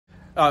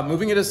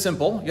Moving it is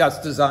simple. Yeah, it's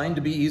designed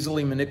to be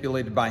easily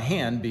manipulated by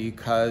hand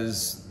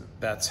because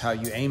that's how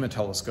you aim a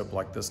telescope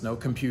like this. No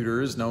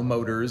computers, no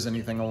motors,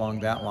 anything along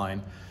that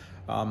line.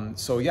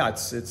 So yeah,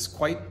 it's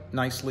quite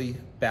nicely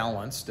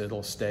balanced.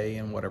 It'll stay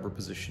in whatever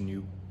position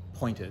you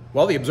point it.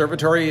 Well, the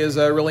observatory is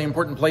a really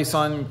important place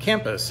on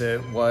campus.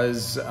 It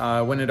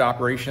went into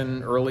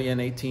operation early in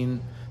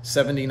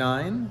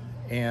 1879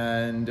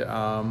 and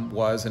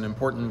was an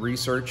important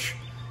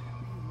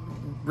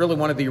really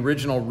one of the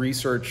original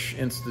research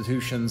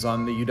institutions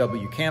on the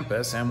UW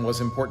campus, and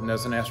was important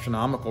as an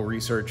astronomical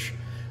research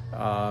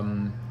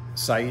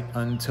site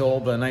until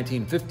the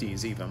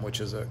 1950s even,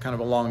 which is a kind of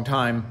a long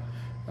time,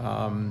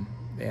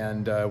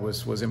 and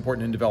was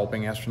important in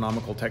developing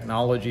astronomical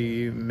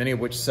technology, many of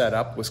which set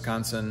up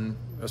Wisconsin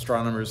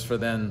astronomers for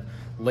then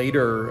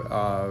later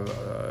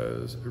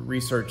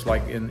research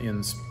like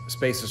in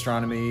space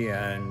astronomy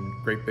and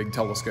great big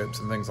telescopes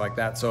and things like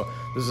that. So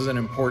this is an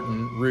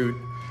important root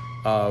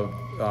of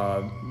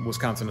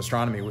Wisconsin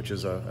astronomy, which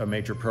is a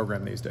major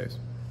program these days.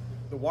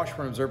 The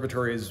Washburn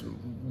Observatory is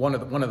one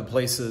of the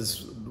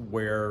places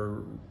where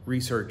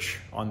research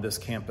on this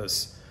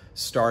campus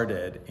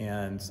started,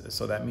 and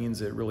so that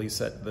means it really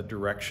set the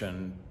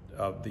direction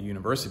of the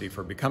university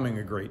for becoming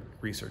a great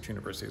research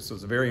university. So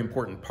it's a very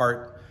important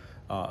part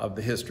of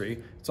the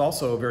history. It's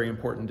also very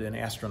important in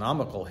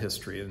astronomical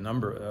history.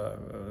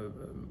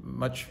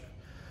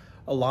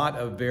 A lot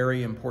of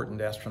very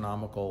important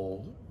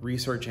astronomical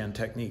research and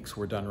techniques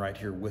were done right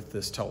here with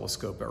this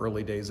telescope. The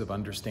early days of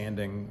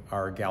understanding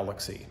our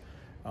galaxy.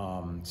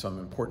 Some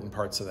important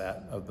parts of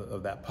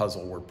that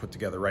puzzle were put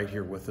together right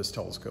here with this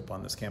telescope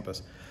on this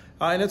campus.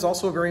 And it's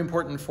also very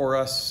important for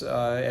us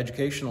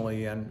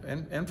educationally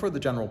and for the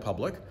general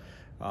public.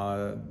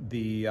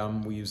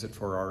 We use it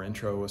for our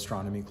intro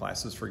astronomy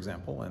classes, for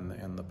example,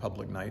 and the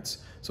public nights.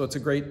 So it's a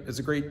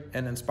great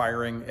and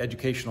inspiring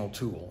educational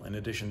tool in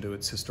addition to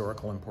its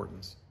historical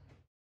importance.